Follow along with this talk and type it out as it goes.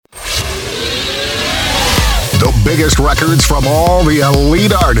The biggest records from all the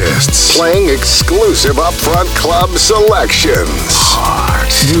elite artists. Playing exclusive upfront club selections. Hot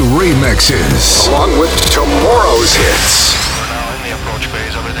new remixes. Along with tomorrow's hits.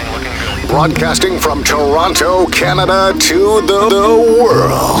 Broadcasting from Toronto, Canada to the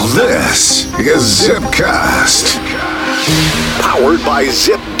world. This is Zipcast. Powered by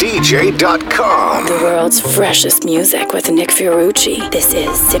ZipDJ.com. The world's freshest music with Nick Fiorucci. This is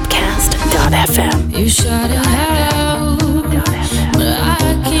Zipcast.fm. You shut it out, but I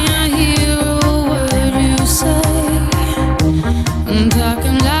can't hear a word you say. I'm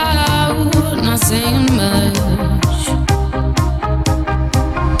talking loud, not saying much.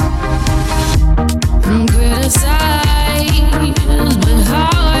 I'm criticized, but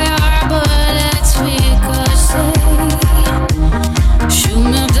how your bullets ricochet. Shoot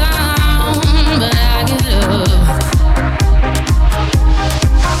me down, but I get up.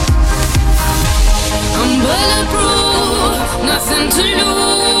 I'm bulletproof, nothing to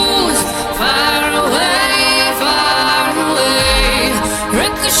lose. Far away,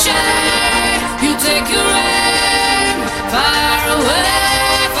 ricochet. You take your aim. Far away.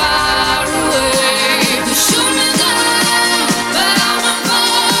 You shoot me down, but I'm a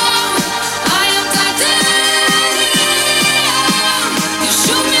bomb. I am titanium. You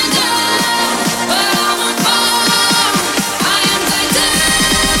shoot me down, but I'm a bomb. I am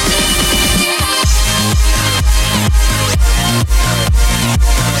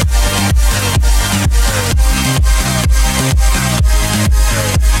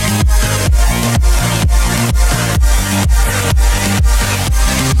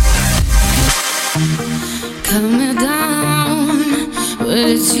cut me down, but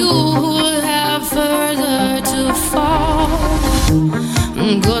it's you who have further to fall.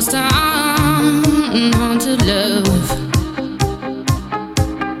 Ghost town, haunted love.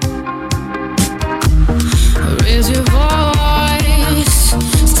 Raise your voice,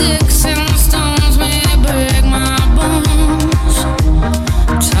 sticks and stones may break my bones.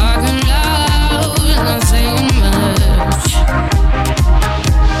 Talking loud, not saying much.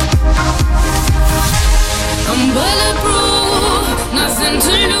 I'm bulletproof, nothing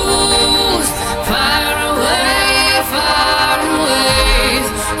to lose. Far away,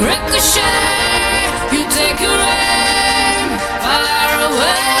 ricochet. You take your aim. Far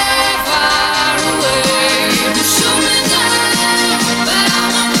away. You shoot me down, but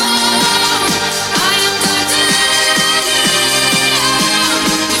I'm a bomb. I am titanium.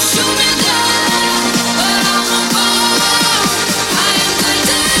 You shoot me down, but I'm a bomb. I am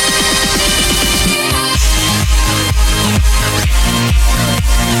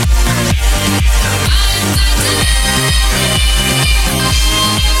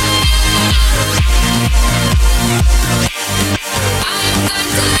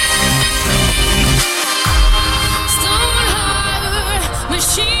Stone Harbor,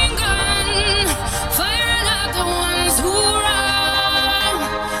 machine gun, firing at the ones who run.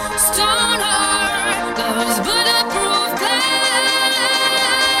 Stone Harbor's bulletproof glass.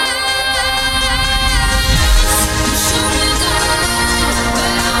 You shoot me down,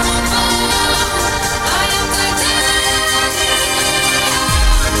 but I'm a bomb. I am titanium.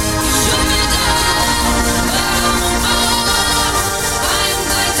 You shoot me down, but I'm a bomb. I am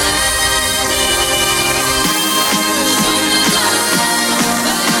titanium. You shoot me down,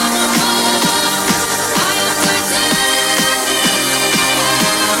 but I'm a bomb. I am titanium.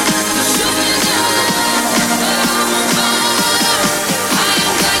 You shoot me down, but I'm a bomb. I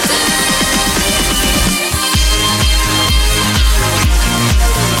am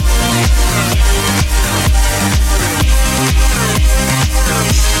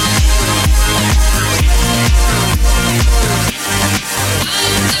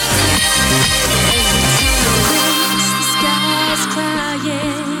The sky's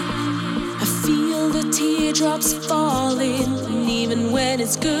crying. I feel the teardrops falling. And even when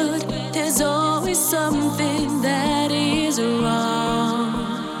it's good, there's always something that is wrong.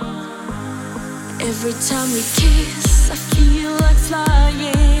 Every time we kiss, I feel like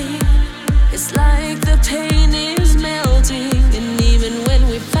flying. It's like the pain is melting. And even when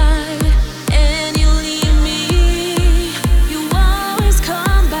we fight and you leave me, you always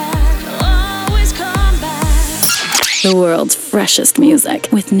come back, always come back. The world's freshest music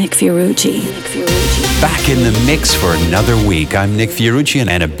with Nick Fiorucci. Back in the mix for another week. I'm Nick Fiorucci,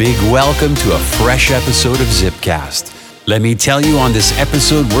 and a big welcome to a fresh episode of Zipcast. Let me tell you, on this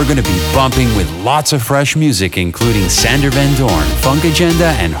episode, we're going to be bumping with lots of fresh music, including Sander Van Doorn, Funk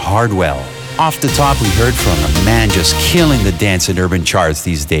Agenda, and Hardwell. Off the top, we heard from a man just killing the dance and urban charts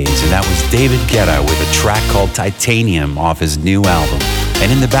these days, and that was David Guetta with a track called Titanium off his new album.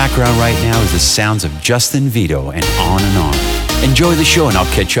 And in the background right now is the sounds of Justin Vito and On and On. Enjoy the show and I'll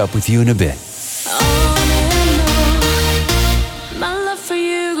catch up with you in a bit. On and on. My love for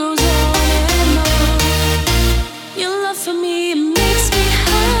you goes on and on. Your love for me, it makes me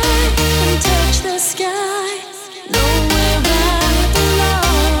high and touch the sky. Know where I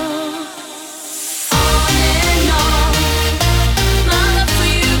belong. On and on. My love for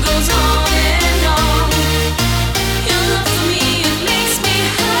you goes on and on. Your love for me, it makes me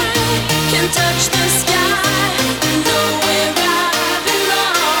high. Can touch the sky. Know where I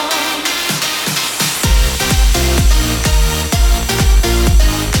belong.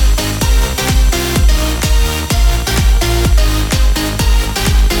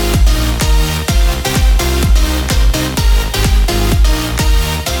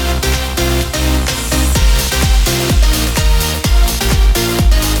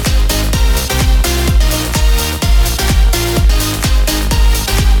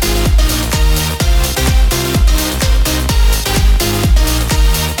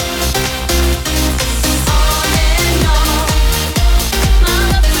 On and on. My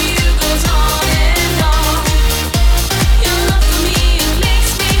love for you goes on and on. Your love for me, it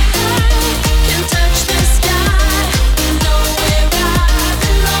makes me high. Can touch the sky. Know where I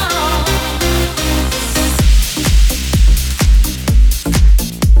belong.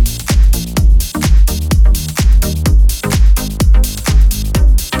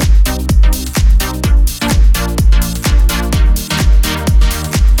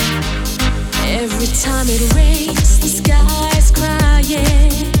 Every time it rains, the sky's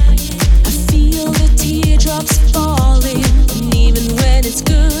crying. I feel the teardrops falling. And even when it's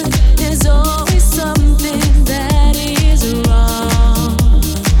good, there's always something that is wrong.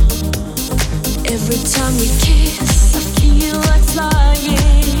 Every time we kiss, I feel like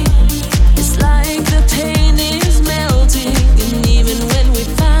flying. It's like the pain is melting. And even when we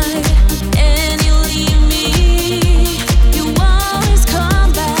fight and you leave me, you always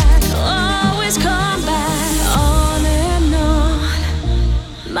come back, always come back. On and on.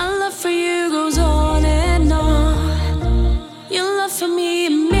 My love for you goes on and on. Your love for me,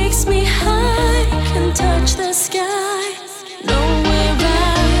 it makes me high. Can touch the sky. Know where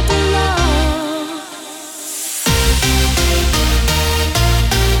I belong.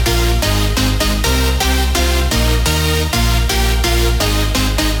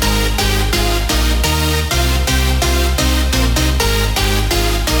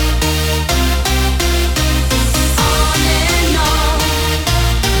 On and on.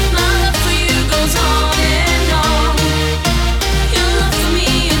 My love for you goes on and on. Your love for me,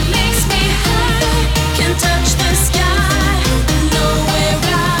 it makes me high. Can touch the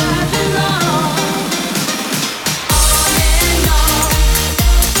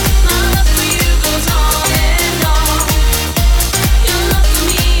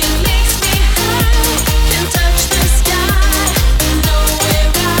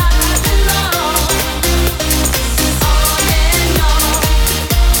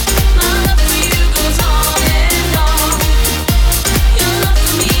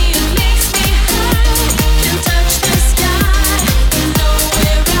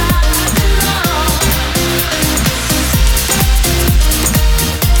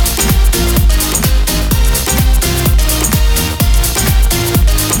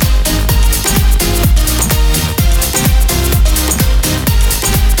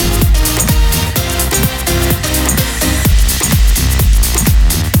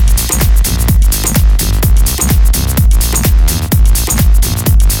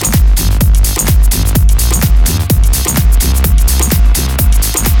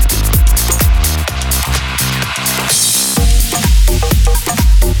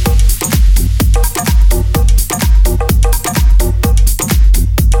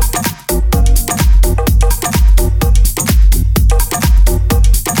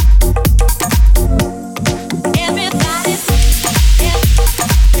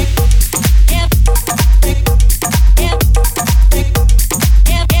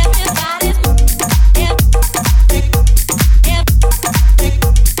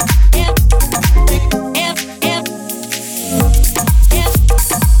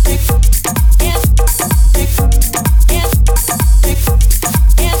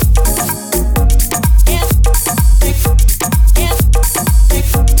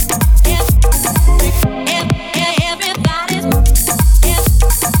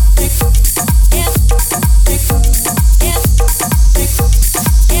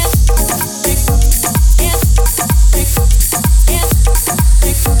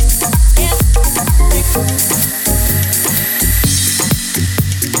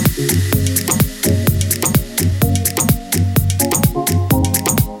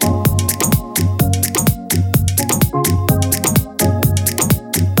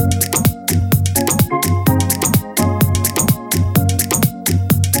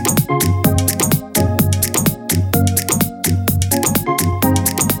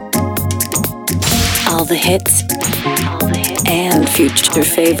the hits and future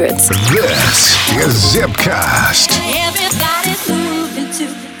favorites. This is Zipcast. Everybody's moving to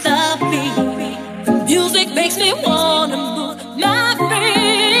the beat. The music makes me wanna move my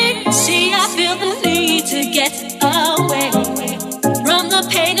feet. See, I feel the need to get away from the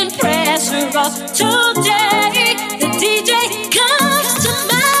pain and pressure of today. The DJ comes to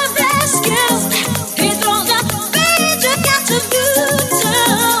my rescue. He throws a beat you got to move to.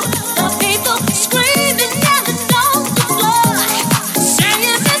 The people screaming, yelling on the floor,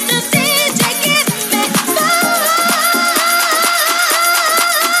 saying, Mr. DJ, give me more.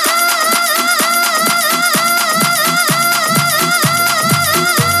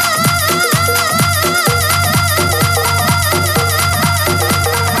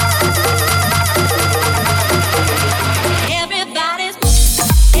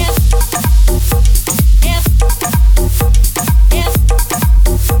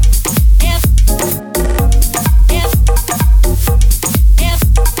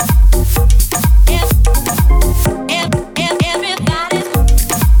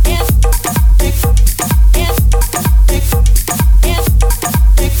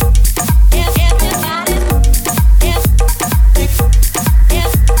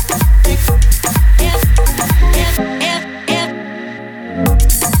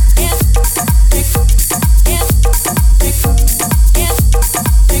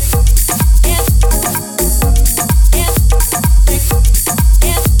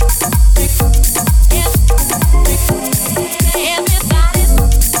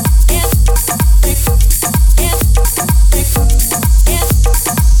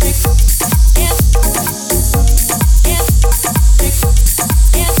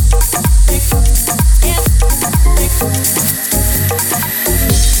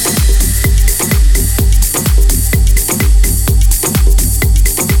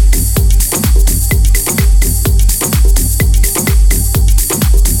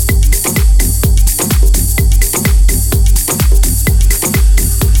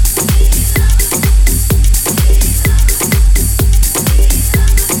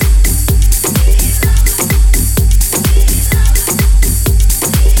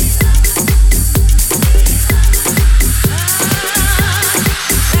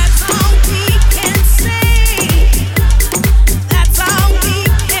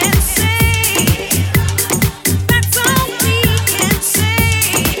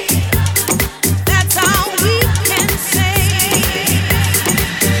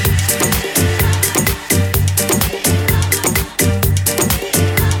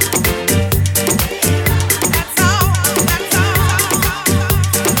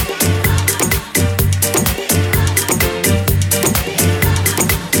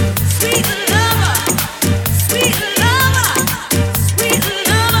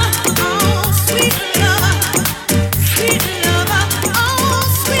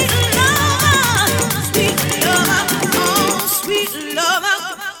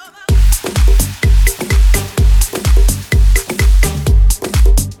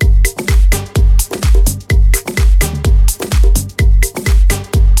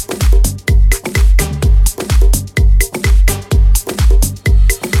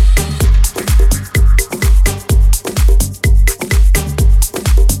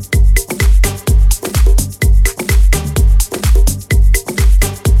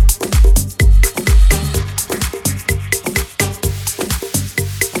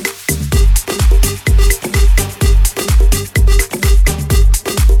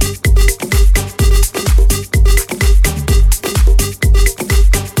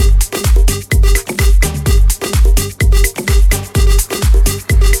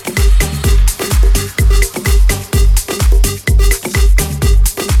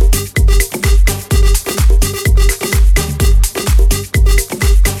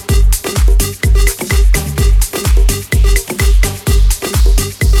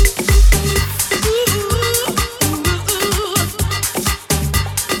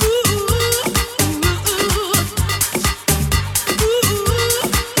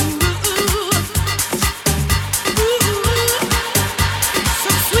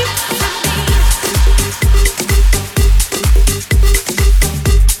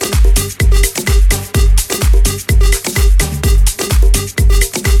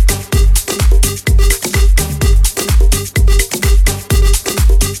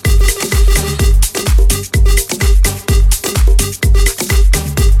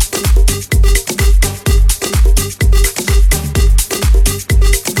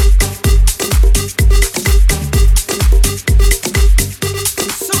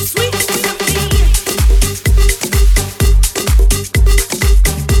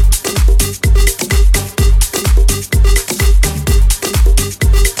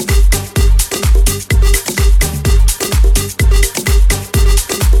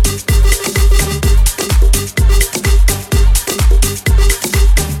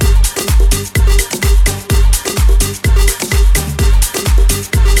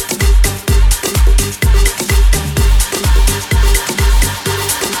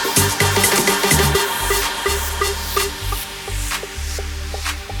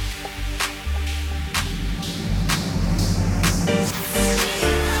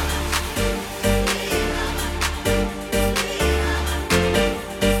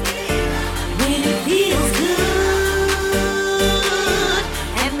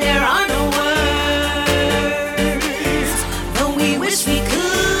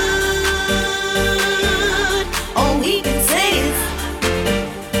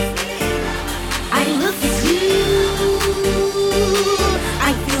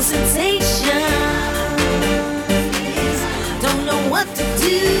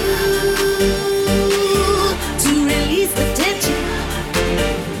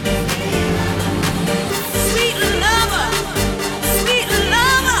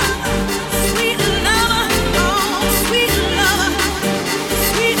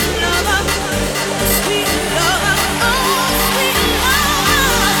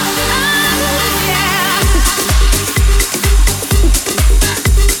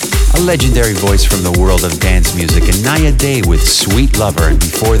 Legendary voice from the world of dance music, Anaya Day with Sweet Lover, and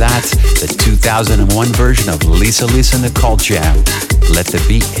before that, the 2001 version of Lisa Lisa Nicole Jam, Let the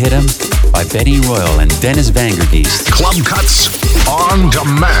Beat Hit 'Em by Benny Royal and Dennis Van Geest. Club Cuts on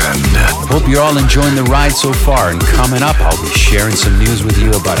demand. Hope you're all enjoying the ride so far, and coming up, I'll be sharing some news with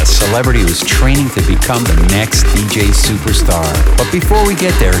you about a celebrity who's training to become the next DJ superstar. But before we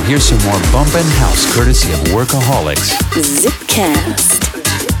get there, here's some more bumpin' house courtesy of Workaholics. Zipcast.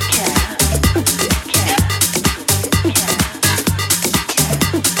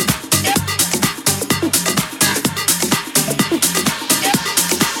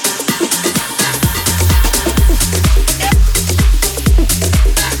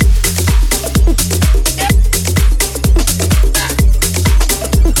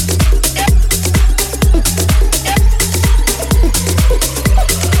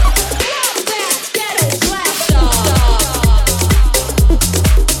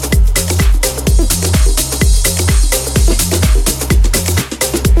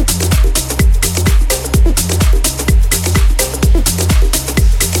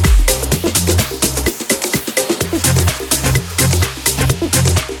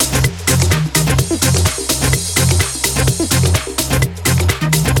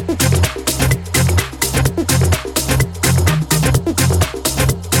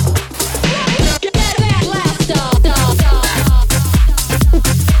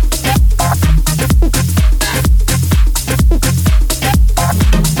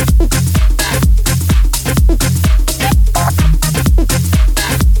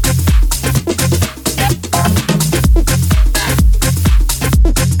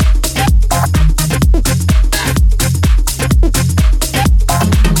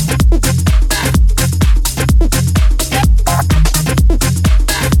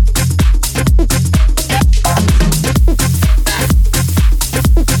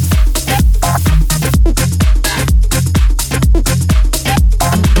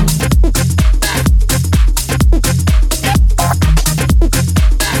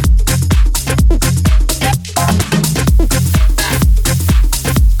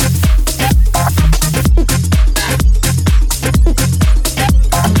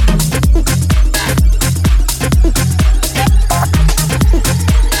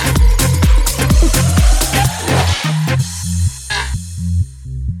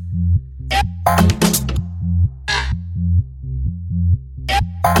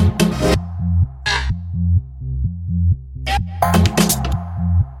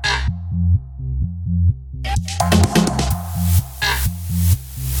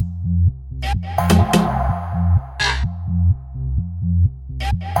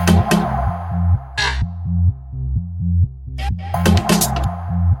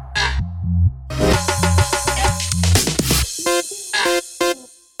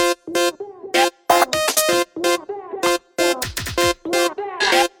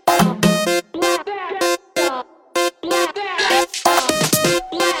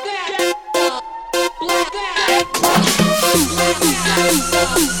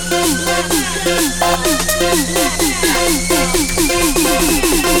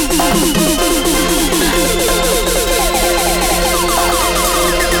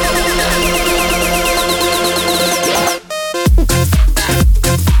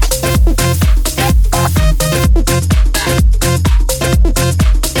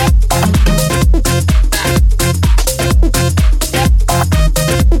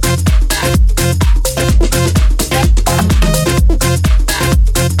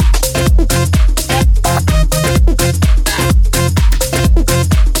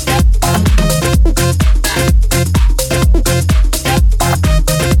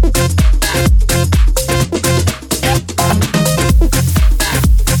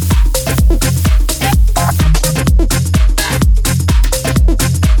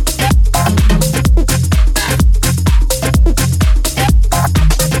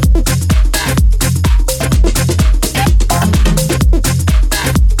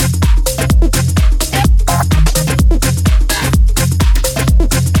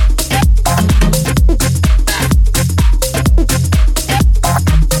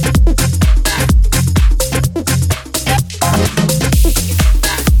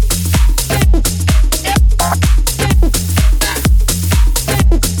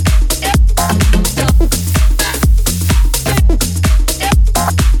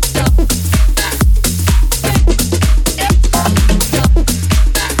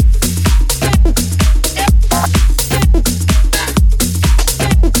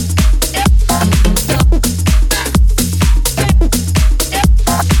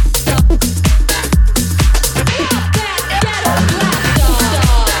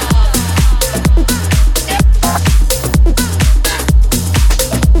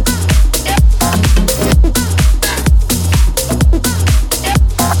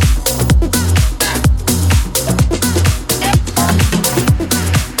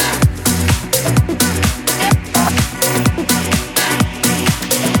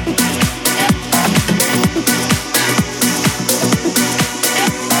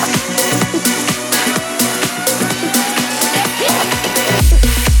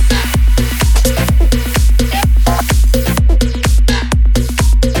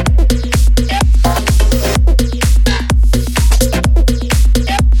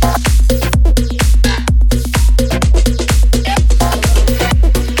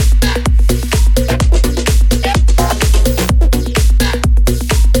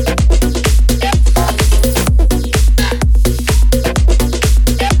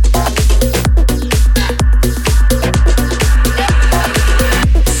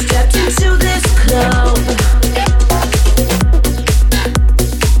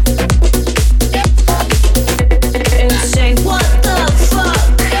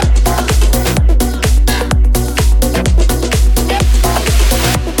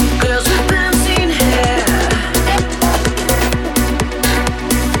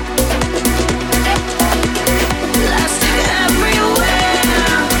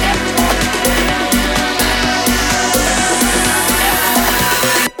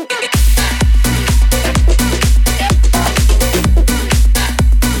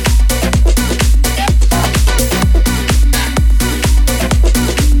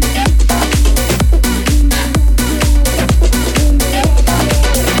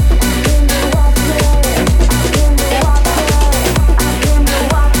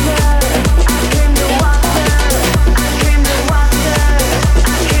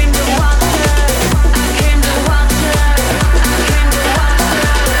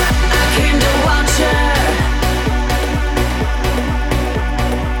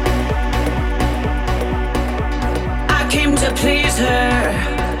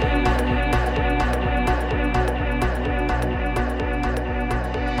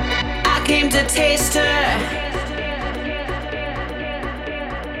 I came to taste her.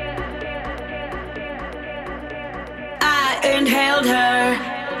 I inhaled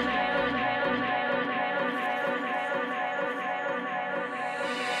her.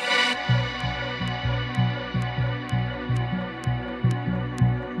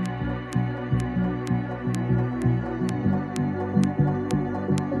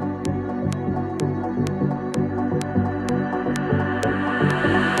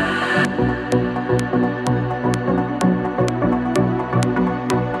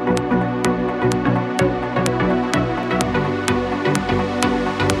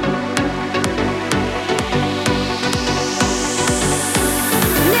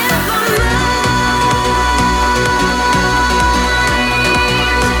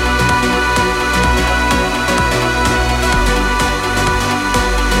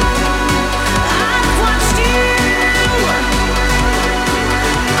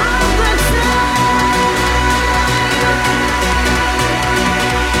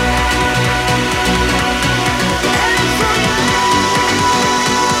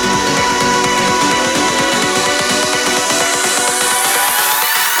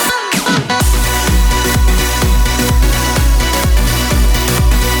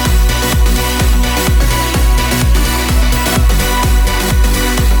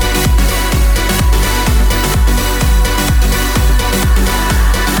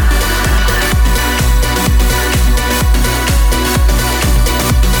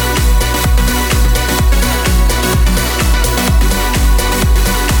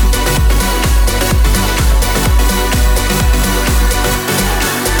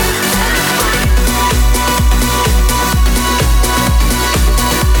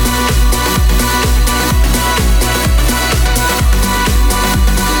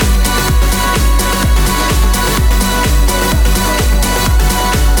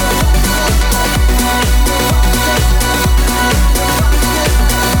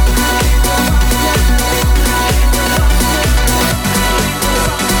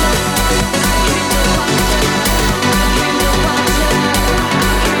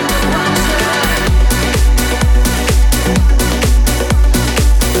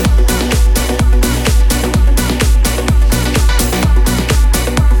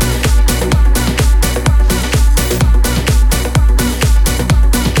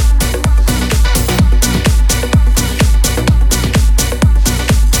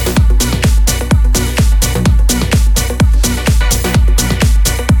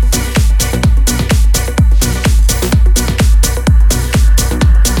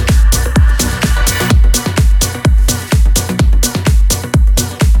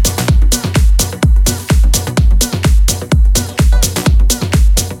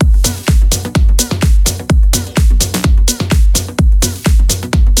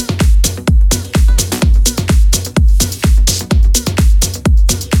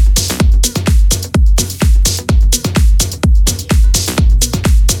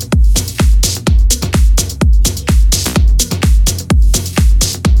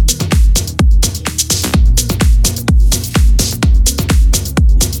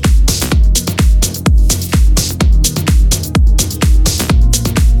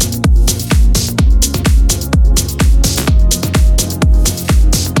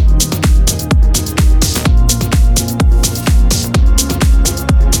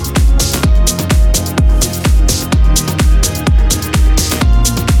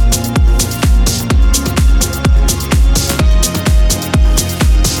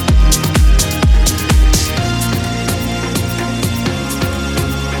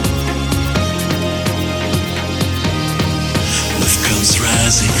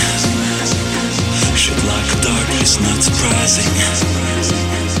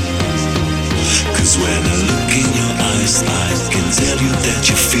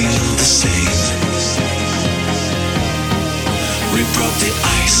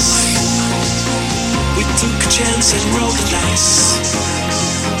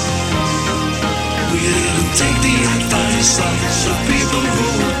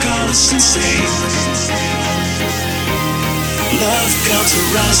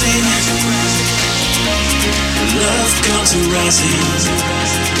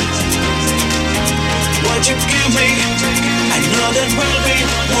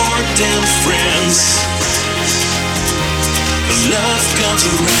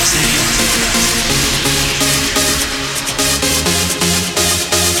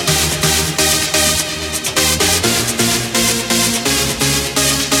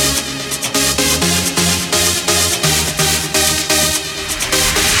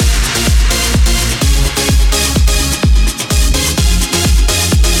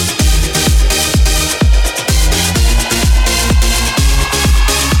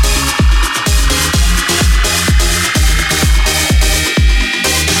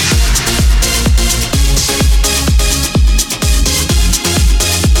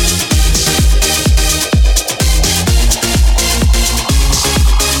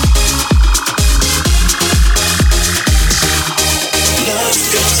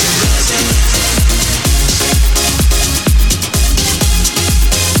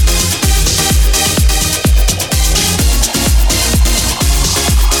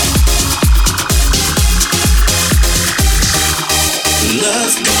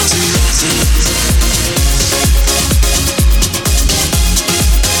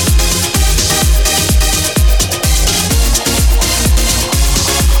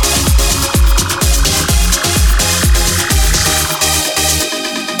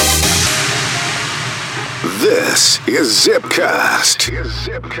 is Zipcast.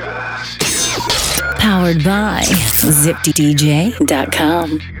 Powered by ZipDJ.com.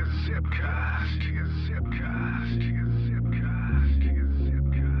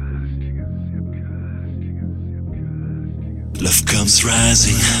 Love comes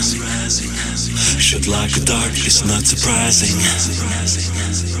rising, shut like a dart, it's not surprising.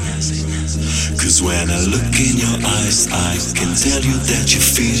 Cause when I look in your eyes, I can tell you that you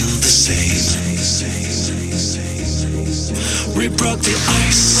feel the same. We broke the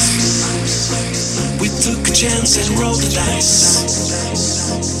ice, we took a chance and rolled the dice.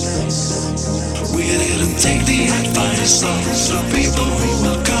 We didn't take the advice of the people who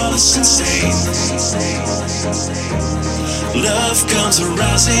will call us insane. Love comes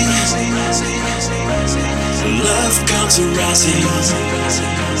arising, love comes arising.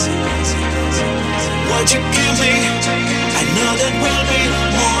 What you give me, I know that we'll be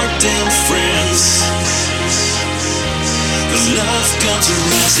more than friends. The love comes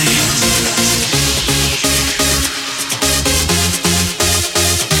arising.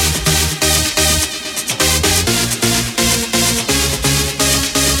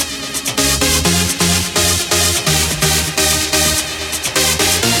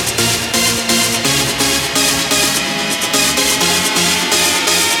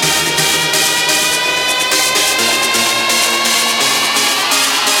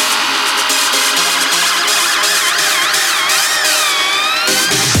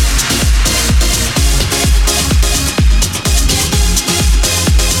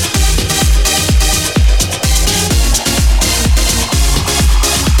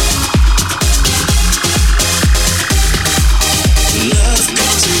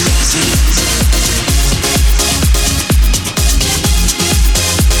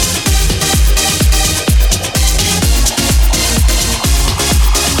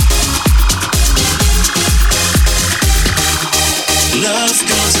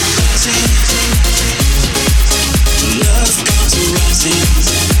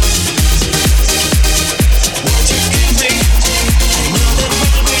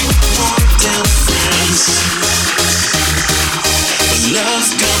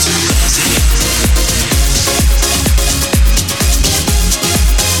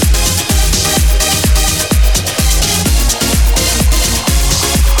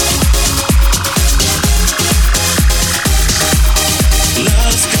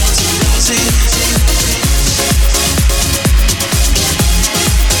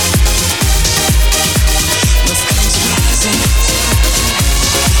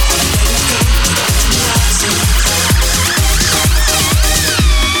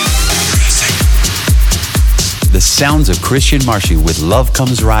 Sounds of Christian Marshy with Love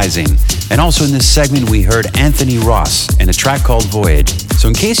Comes Rising. And also in this segment we heard Anthony Ross and a track called Voyage. So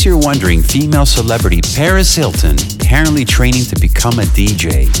in case you're wondering, female celebrity Paris Hilton apparently training to become a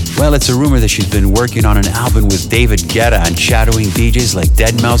DJ. Well, it's a rumor that she's been working on an album with David Guetta and shadowing DJs like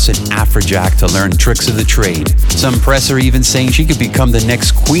Deadmau5 and Afrojack to learn tricks of the trade. Some press are even saying she could become the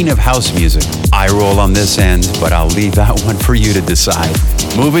next queen of house music. I roll on this end, but I'll leave that one for you to decide.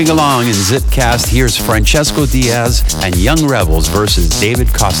 Moving along in Zipcast, here's Francesco Diaz and Young Rebels versus David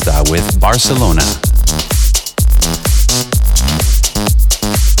Costa with Barcelona.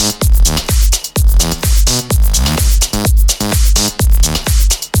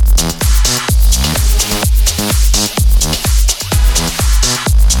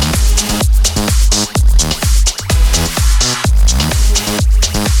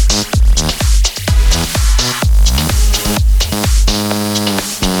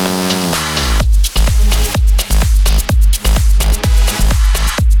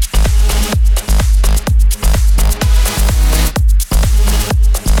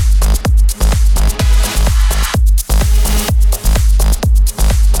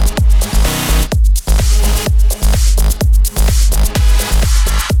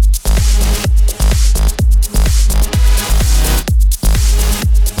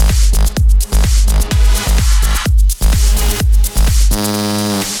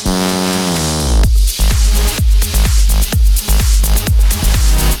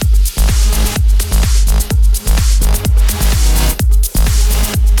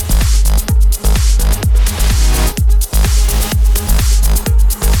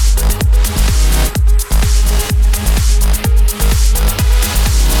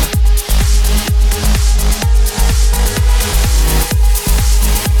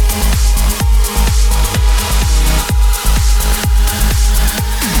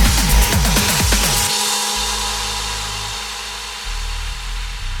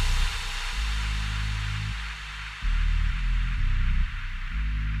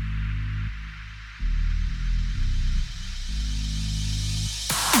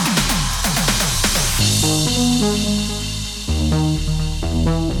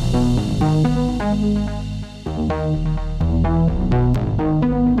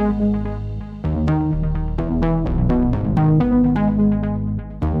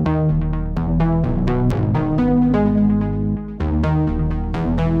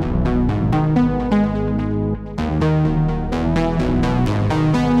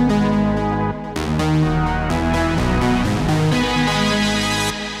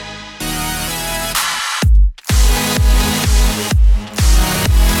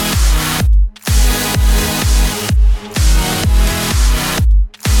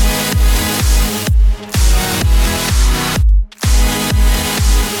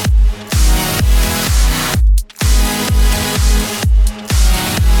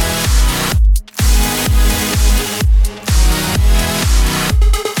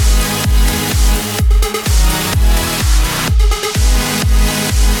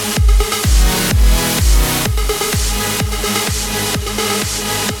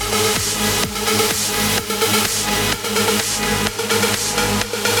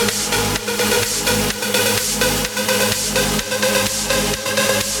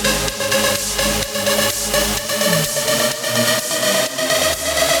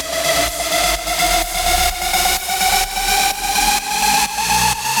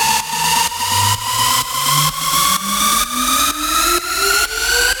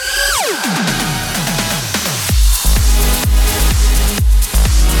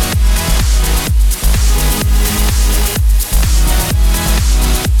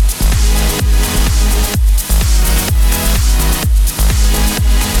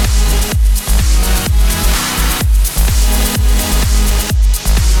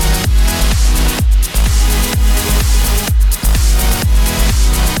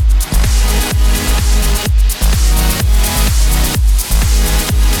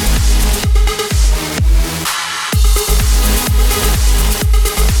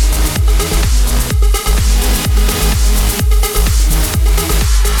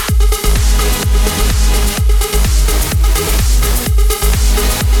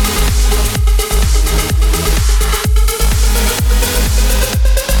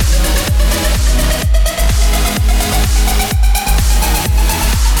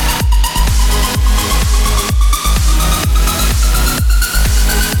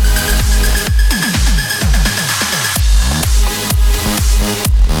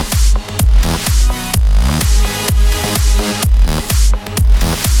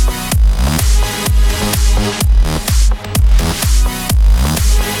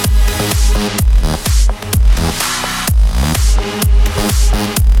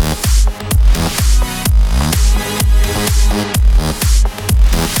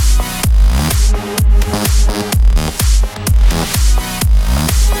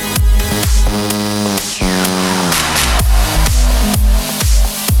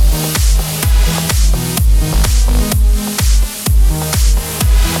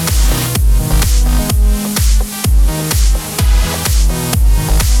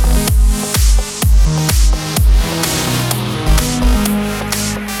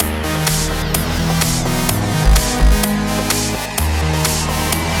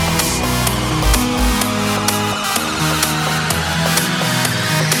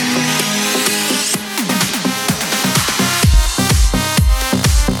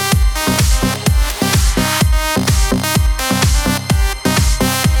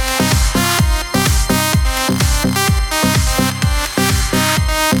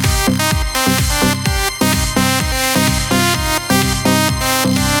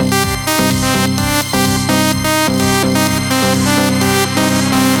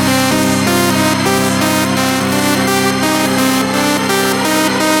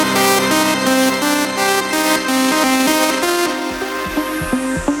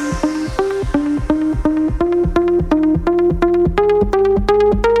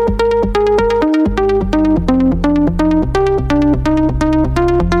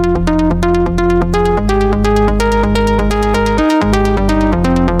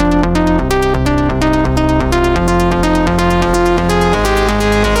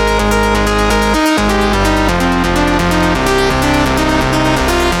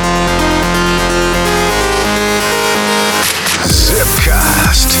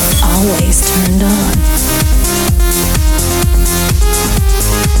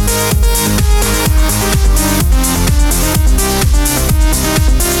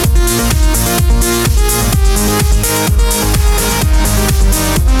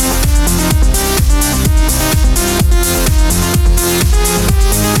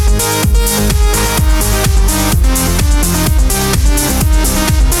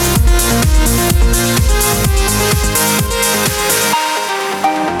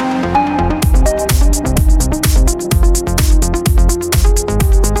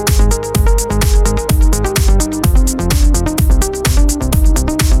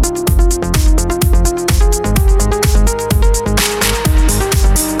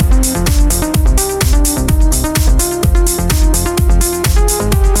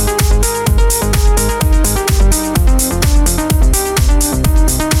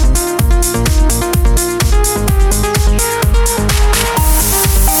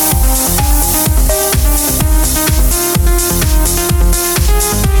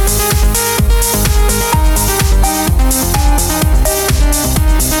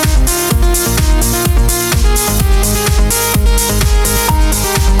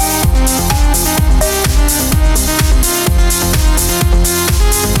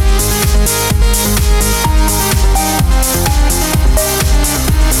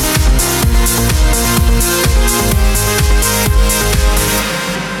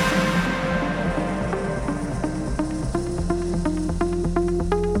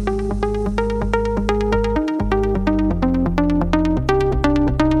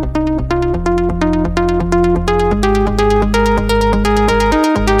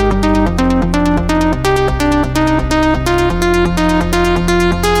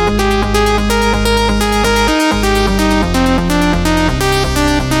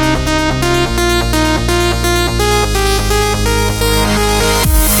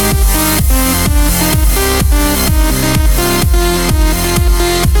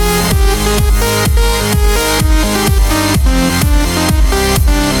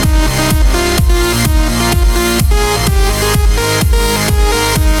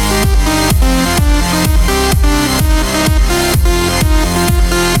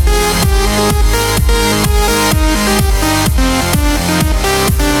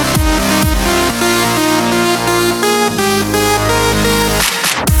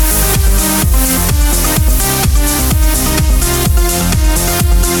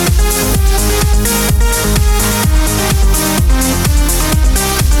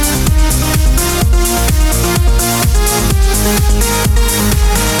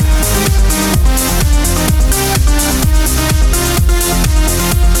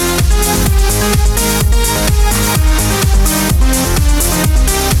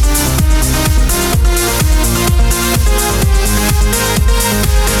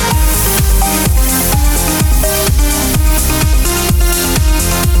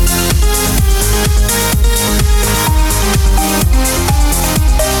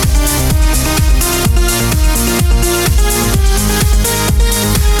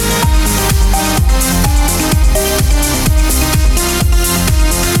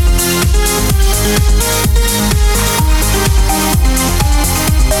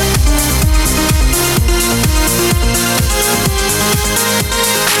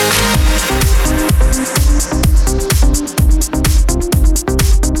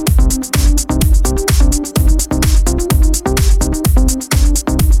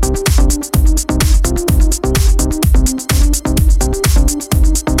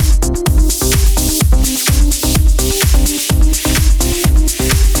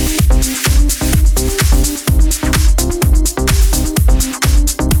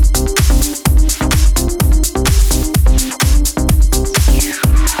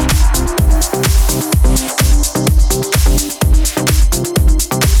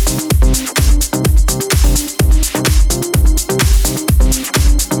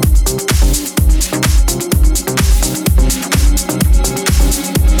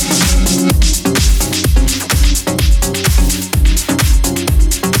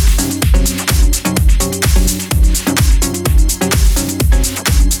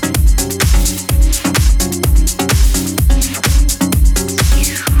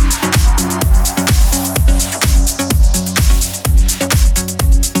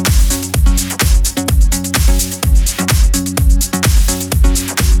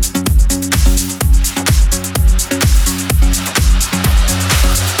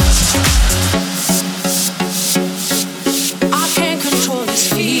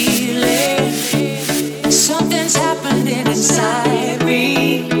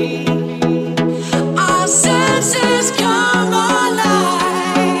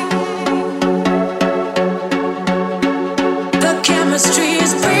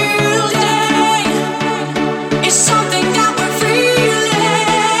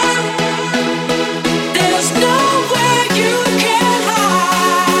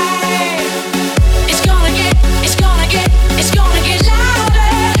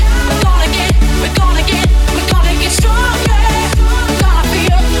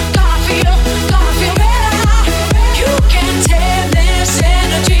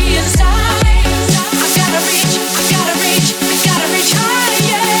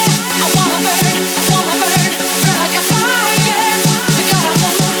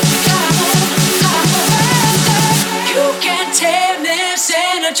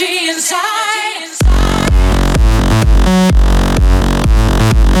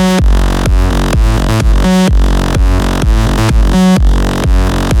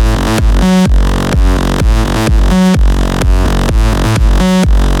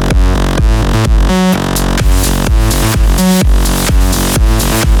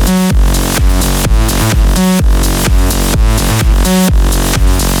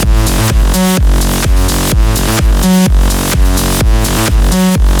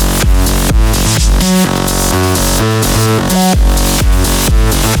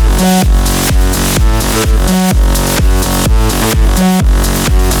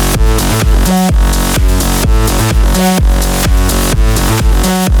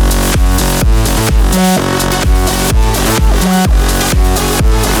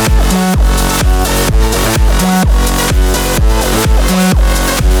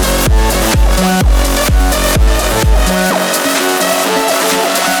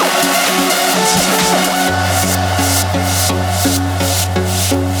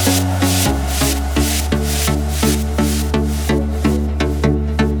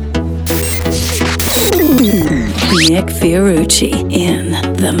 Nick Fiorucci in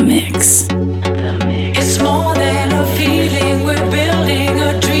the mix. It's more than a feeling, we're building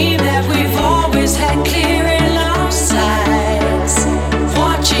a dream that we've always had clear in our sights.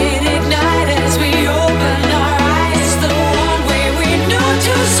 Watch it ignite as we open our eyes, the one way we knew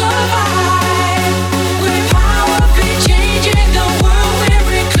to survive. With power be changing the world, we're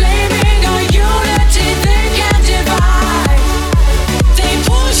reclaiming our unity they can't divide. They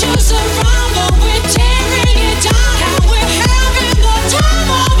push us around but we're tearing it down, and we're having the time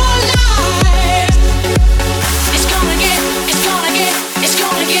of our lives. It's gonna get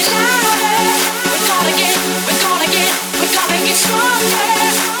louder. We're gonna get stronger.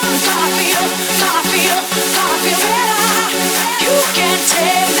 We're gonna feel better. You can't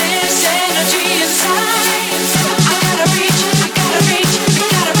take this energy inside. I gotta reach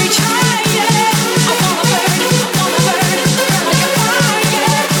higher. I wanna burn like a fire.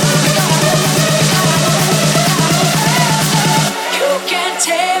 You can't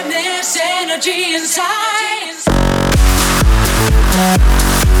tame this energy inside.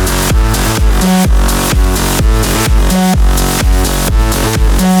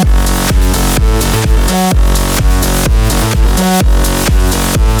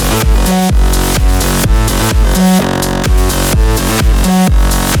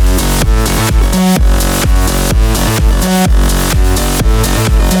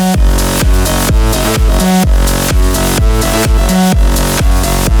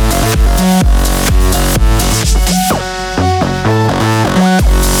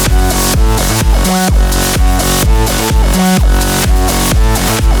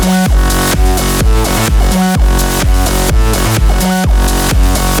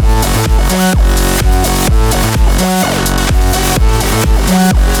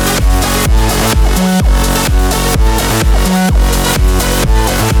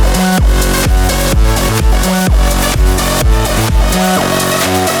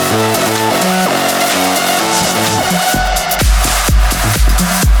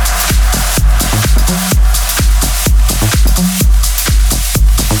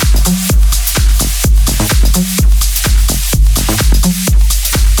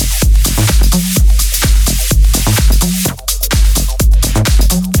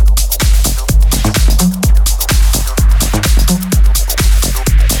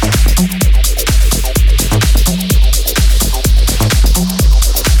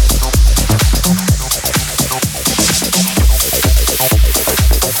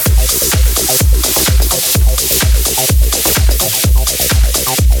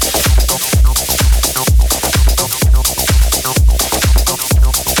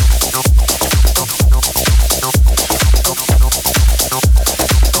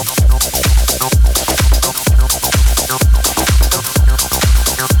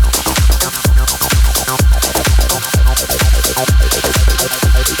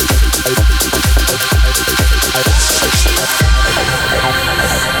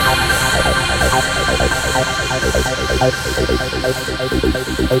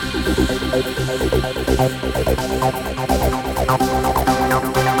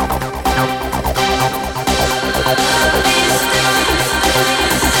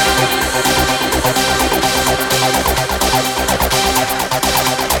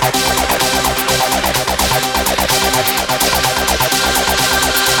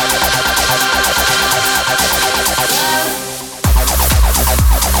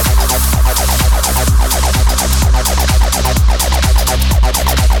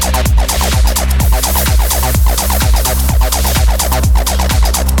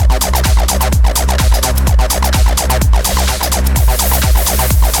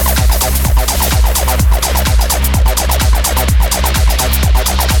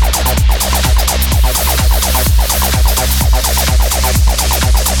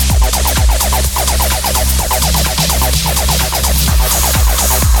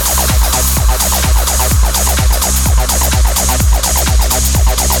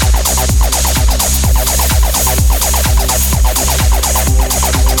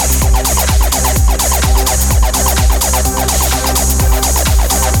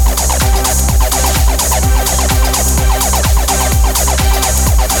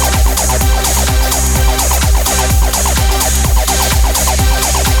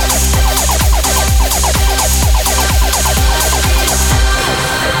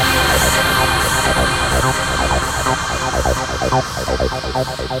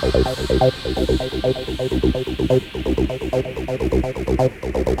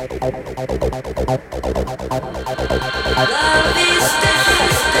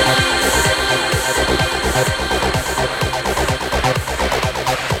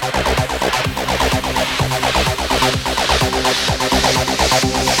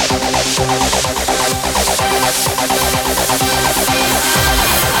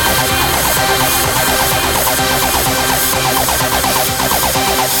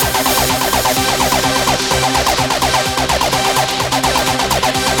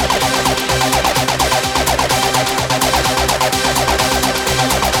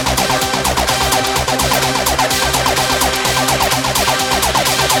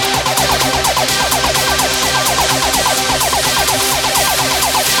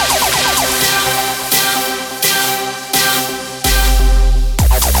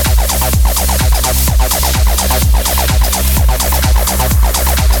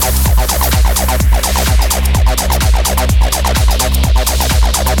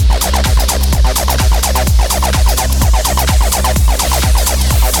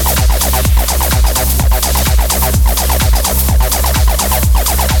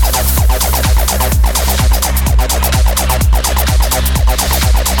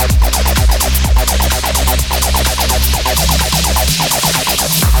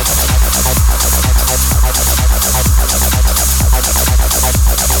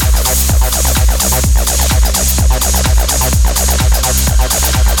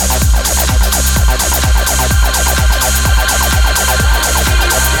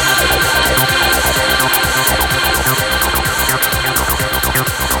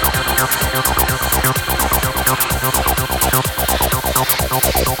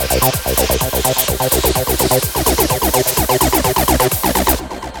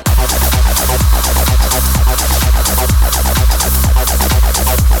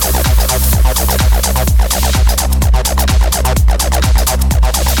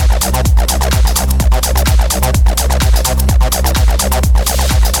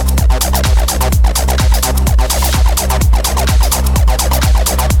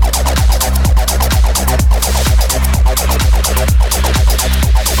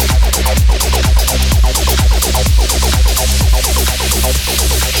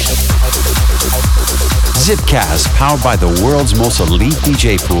 Zipcast, powered by the world's most elite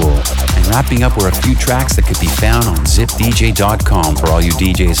DJ pool. And wrapping up were a few tracks that could be found on zipdj.com for all you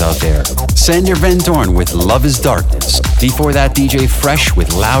DJs out there. Sander Van Dorn with Love is Darkness. Before that, DJ Fresh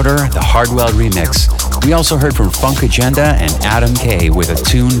with Louder, the Hardwell remix. We also heard from Funk Agenda and Adam K with a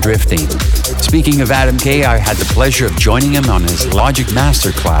tune Drifting. Speaking of Adam K, I had the pleasure of joining him on his Logic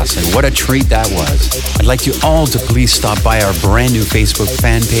Masterclass, and what a treat that was. I'd like you all to please stop by our brand new Facebook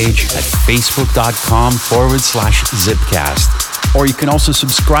fan page at facebook.com/Zipcast. Or you can also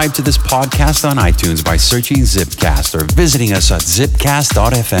subscribe to this podcast on iTunes by searching Zipcast or visiting us at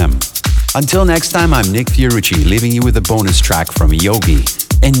zipcast.fm. Until next time, I'm Nick Fiorucci, leaving you with a bonus track from Yogi.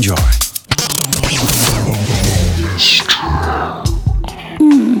 Enjoy.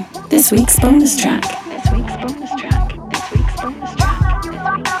 This week's bonus track.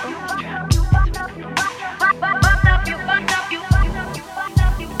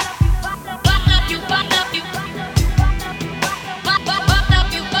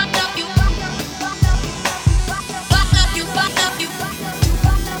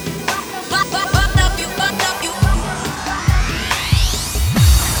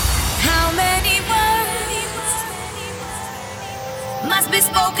 Be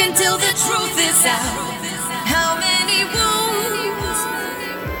spoken till the truth is out. How many wounds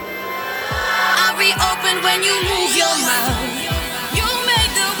are reopened when you move your mouth? You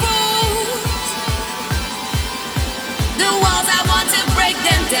made the rules, the walls I want to break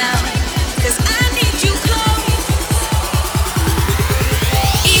them down. 'Cause I need you close,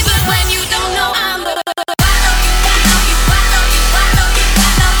 even when you don't know I'm the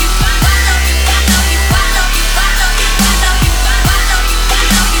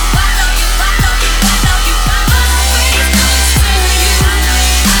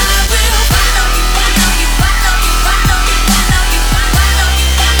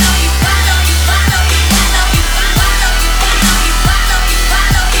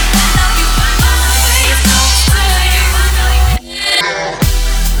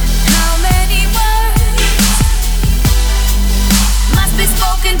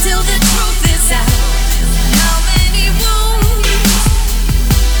till the truth is out. How many wounds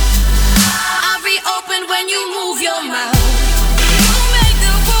are reopened when you move your mouth? You make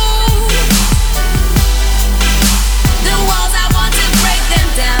the rules, the walls I want to break them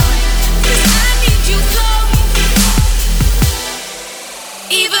down. 'Cause I need you close,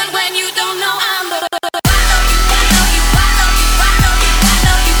 even when you don't know I'm the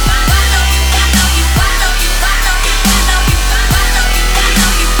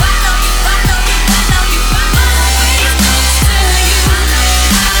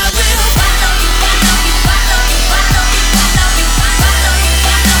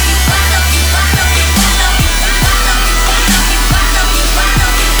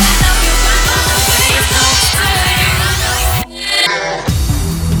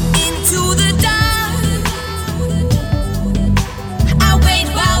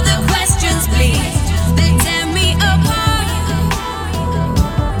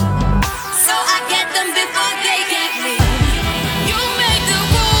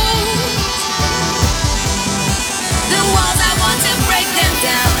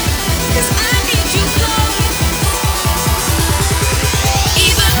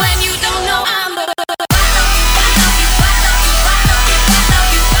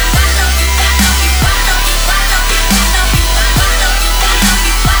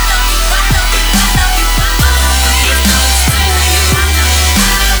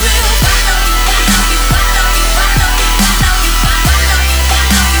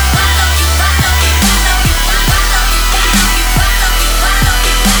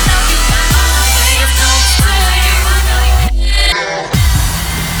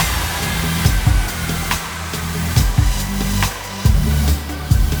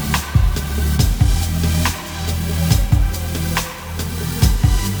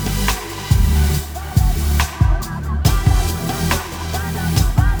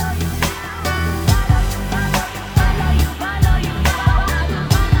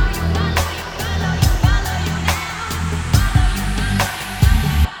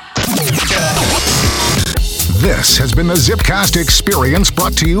This has been the Zipcast experience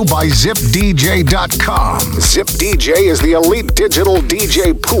brought to you by ZipDJ.com. ZipDJ is the elite digital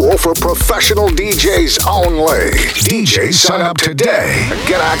DJ pool for professional DJs only. DJs sign up today and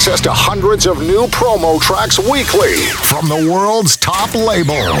get access to hundreds of new promo tracks weekly from the world's top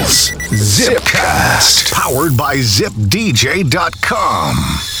labels. Zipcast, powered by ZipDJ.com.